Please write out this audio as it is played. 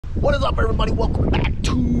What is up, everybody? Welcome back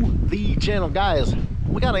to the channel. Guys,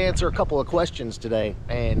 we got to answer a couple of questions today,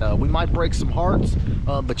 and we might break some hearts,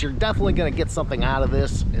 but you're definitely going to get something out of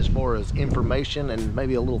this as far as information and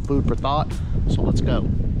maybe a little food for thought. So let's go.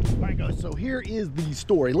 All right, guys, so here is the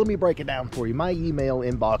story. Let me break it down for you. My email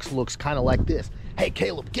inbox looks kind of like this. Hey,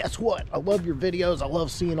 Caleb, guess what? I love your videos. I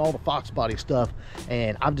love seeing all the Fox body stuff,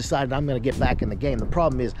 and I've decided I'm going to get back in the game. The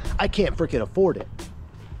problem is I can't freaking afford it.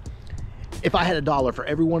 If I had $1 for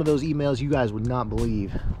every one of those emails, you guys would not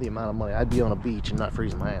believe the amount of money. I'd be on a beach and not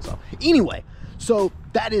freezing my ass off. Anyway, so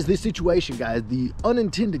that is the situation, guys. The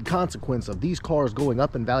unintended consequence of these cars going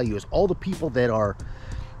up in value is all the people that are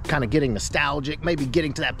kind of getting nostalgic, maybe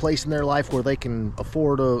getting to that place in their life where they can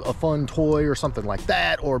afford a fun toy or something like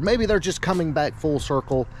that, or maybe they're just coming back full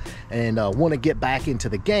circle and want to get back into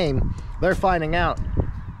the game. They're finding out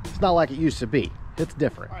it's not like it used to be. It's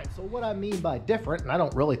different. All right, so what I mean by different, and I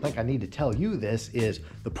don't really think I need to tell you this, is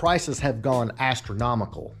the prices have gone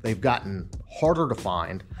astronomical. They've gotten harder to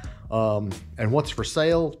find, and what's for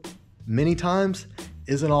sale many times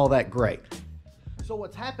isn't all that great. So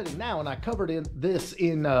what's happening now, and I covered this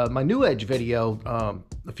in my New Edge video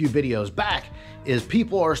a few videos back, is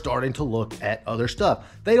people are starting to look at other stuff.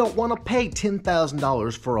 They don't want to pay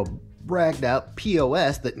 $10,000 for a bragged out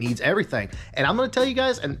POS that needs everything. And I'm going to tell you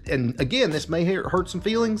guys, and again, this may hurt some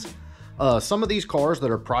feelings. Some of these cars that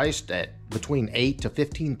are priced at between $8,000 to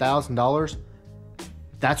 $15,000,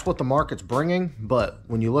 that's what the market's bringing. But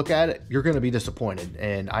when you look at it, you're going to be disappointed.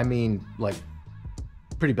 And I mean, like,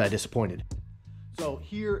 pretty bad disappointed. So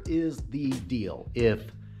here is the deal. If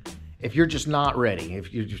you're just not ready,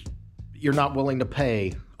 if you're not willing to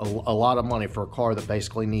pay a lot of money for a car that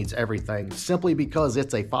basically needs everything simply because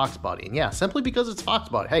it's a Fox body. And yeah, simply because it's Fox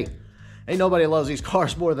body. Hey, ain't nobody loves these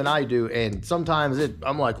cars more than I do. And sometimes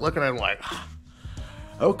I'm like looking at them like,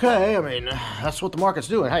 okay, I mean, that's what the market's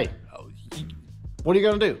doing. Hey, what are you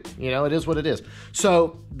going to do? You know, it is what it is.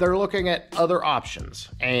 So they're looking at other options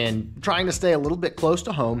and trying to stay a little bit close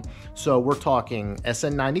to home. So we're talking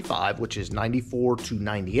SN95, which is 94 to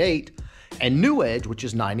 98, and New Edge, which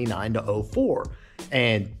is 99 to 04.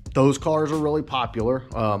 And those cars are really popular.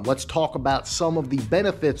 Let's talk about some of the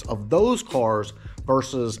benefits of those cars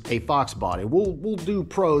versus a Fox body. We'll do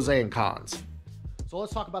pros and cons. So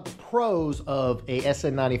let's talk about the pros of a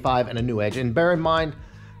SN95 and a New Edge. And bear in mind,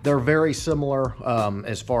 they're very similar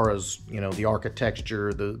as far as, you know, the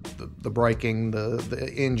architecture, the braking,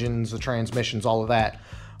 the engines, the transmissions, all of that.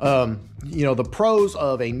 You know, the pros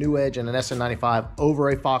of a New Edge and an SN95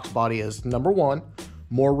 over a Fox body is, number one,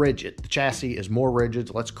 more rigid. The chassis is more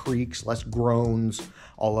rigid, less creaks, less groans,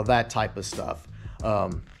 all of that type of stuff.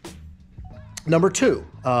 Number two,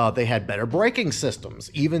 they had better braking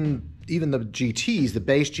systems. Even the GTs, the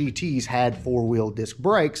base GTs, had four-wheel disc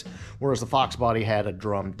brakes, whereas the Fox body had a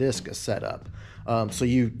drum disc setup. So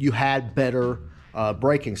you had better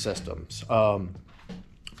braking systems.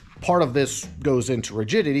 Part of this goes into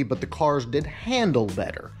rigidity, but the cars did handle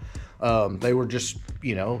better. They were just,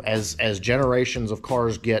 you know, as generations of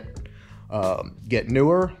cars get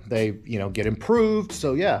newer, they, you know, get improved.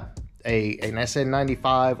 So yeah, an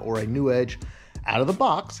SN95 or a New Edge out of the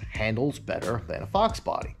box handles better than a Fox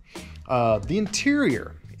body. The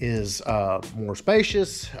interior is more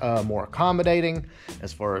spacious, more accommodating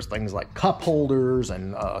as far as things like cup holders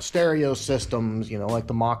and stereo systems, you know, like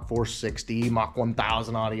the Mach 460, Mach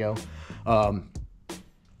 1000 audio,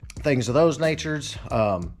 things of those natures.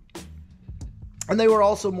 And they were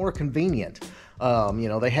also more convenient. You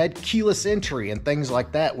know, they had keyless entry and things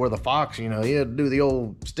like that, where the Fox, you know, you had to do the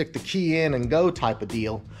old stick the key in and go type of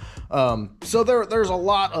deal. So there's a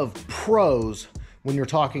lot of pros when you're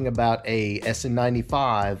talking about a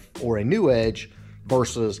SN95 or a New Edge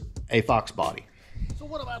versus a Fox body. So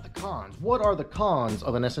what about the cons? What are the cons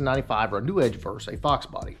of an SN95 or a New Edge versus a Fox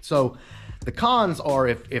body? So the cons are,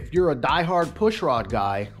 if you're a diehard pushrod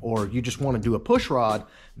guy, or you just want to do a pushrod,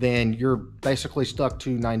 then you're basically stuck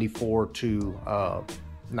to 94 to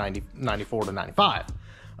 95.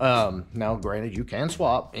 Now, granted, you can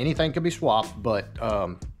swap. Anything can be swapped, but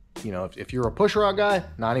you know, if you're a pushrod guy,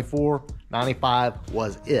 94, 95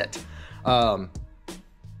 was it.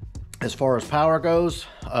 As far as power goes,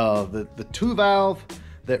 the 2-valve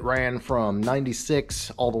that ran from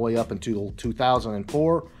 96 all the way up until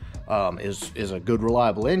 2004 is a good,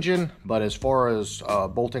 reliable engine. But as far as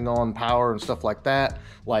bolting on power and stuff like that,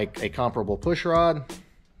 like a comparable pushrod,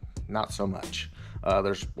 not so much.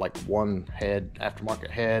 There's like one head,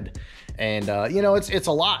 aftermarket head, and you know, it's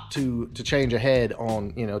a lot to change a head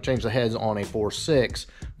on, you know, change the heads on a 4.6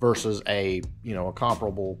 versus a, you know, a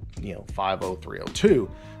comparable, you know, 5.0, 3.02.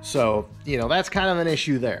 So, you know, that's kind of an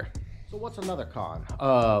issue there. So what's another con?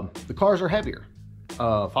 The cars are heavier.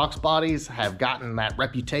 Fox bodies have gotten that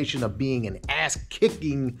reputation of being an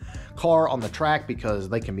ass-kicking car on the track because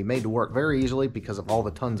they can be made to work very easily because of all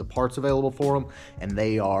the tons of parts available for them, and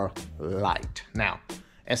they are light. Now,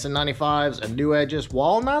 SN95s and new edges,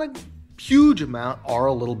 while not a huge amount, are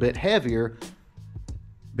a little bit heavier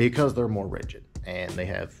because they're more rigid and they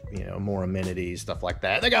have, more amenities, stuff like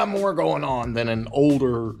that. They got more going on than an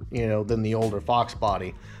older, than the older Fox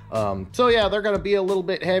body. So yeah, they're going to be a little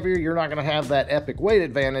bit heavier. You're not going to have that epic weight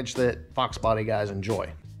advantage that Fox body guys enjoy.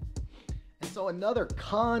 And so another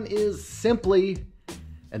con is simply,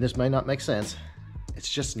 and this may not make sense, it's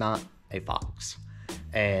just not a Fox.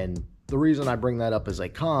 And the reason I bring that up as a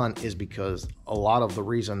con is because a lot of the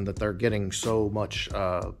reason that they're getting so much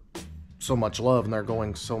love and they're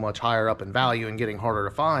going so much higher up in value and getting harder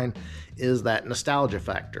to find is that nostalgia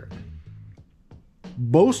factor.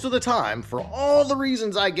 Most of the time, for all the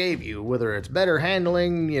reasons I gave you, whether it's better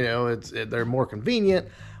handling, they're more convenient,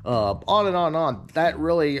 on and on and on, that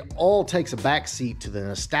really all takes a backseat to the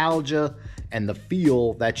nostalgia and the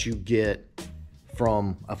feel that you get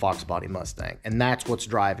from a Fox body Mustang. And that's what's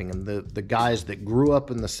driving them. The guys that grew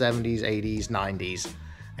up in the 70s, 80s, 90s,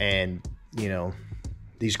 and,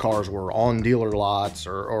 these cars were on dealer lots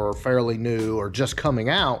or fairly new or just coming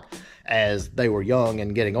out as they were young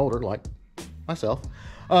and getting older, like myself.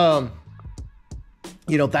 That's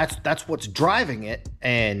what's driving it.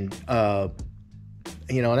 And an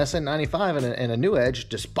SN95 and a new edge,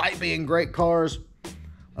 despite being great cars,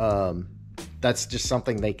 that's just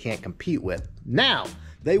something they can't compete with. Now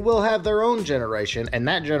they will have their own generation, and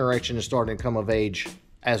that generation is starting to come of age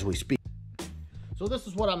as we speak. So this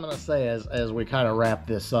is what I'm going to say as we kind of wrap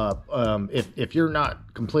this up. If you're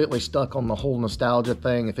not completely stuck on the whole nostalgia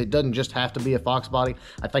thing, if it doesn't just have to be a Fox body,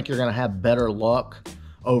 I think you're going to have better luck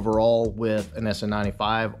overall with an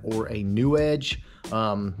SN95 or a new edge.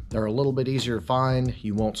 They're a little bit easier to find.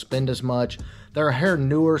 You won't spend as much. They're a hair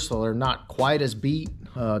newer, so they're not quite as beat,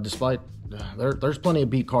 despite there's plenty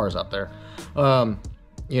of beat cars out there.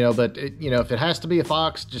 But if it has to be a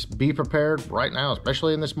Fox, just be prepared right now,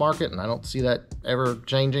 especially in this market. And I don't see that ever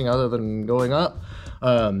changing other than going up.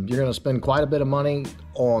 You're going to spend quite a bit of money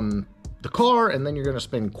on the car, and then you're going to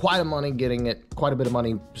spend quite a bit of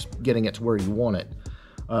money getting it to where you want it.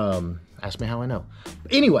 Ask me how I know.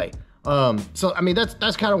 But anyway, so I mean,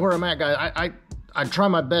 that's kind of where I'm at, guys. I try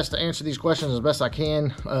my best to answer these questions as best I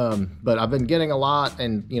can, but I've been getting a lot,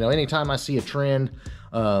 and anytime I see a trend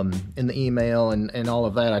in the email and all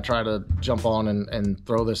of that, I try to jump on and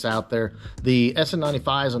throw this out there. The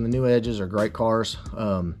SN95s and the new edges are great cars.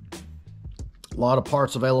 A lot of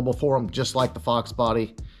parts available for them, just like the Fox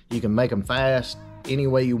body. You can make them fast any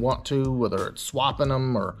way you want to, whether it's swapping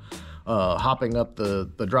them or hopping up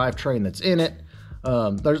the drivetrain that's in it.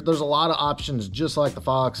 There's a lot of options just like the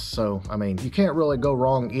Fox, so I mean, you can't really go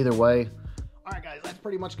wrong either way. All right, guys, that's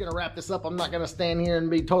pretty much going to wrap this up. I'm not going to stand here and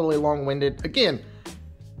be totally long-winded. Again,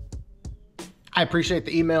 I appreciate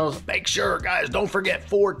the emails. Make sure, guys, don't forget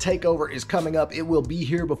Ford Takeover is coming up. It will be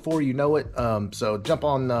here before you know it. So jump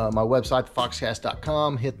on my website,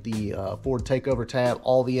 foxcast.com, hit the Ford Takeover tab,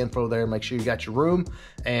 all the info there. Make sure you got your room,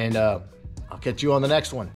 and I'll catch you on the next one.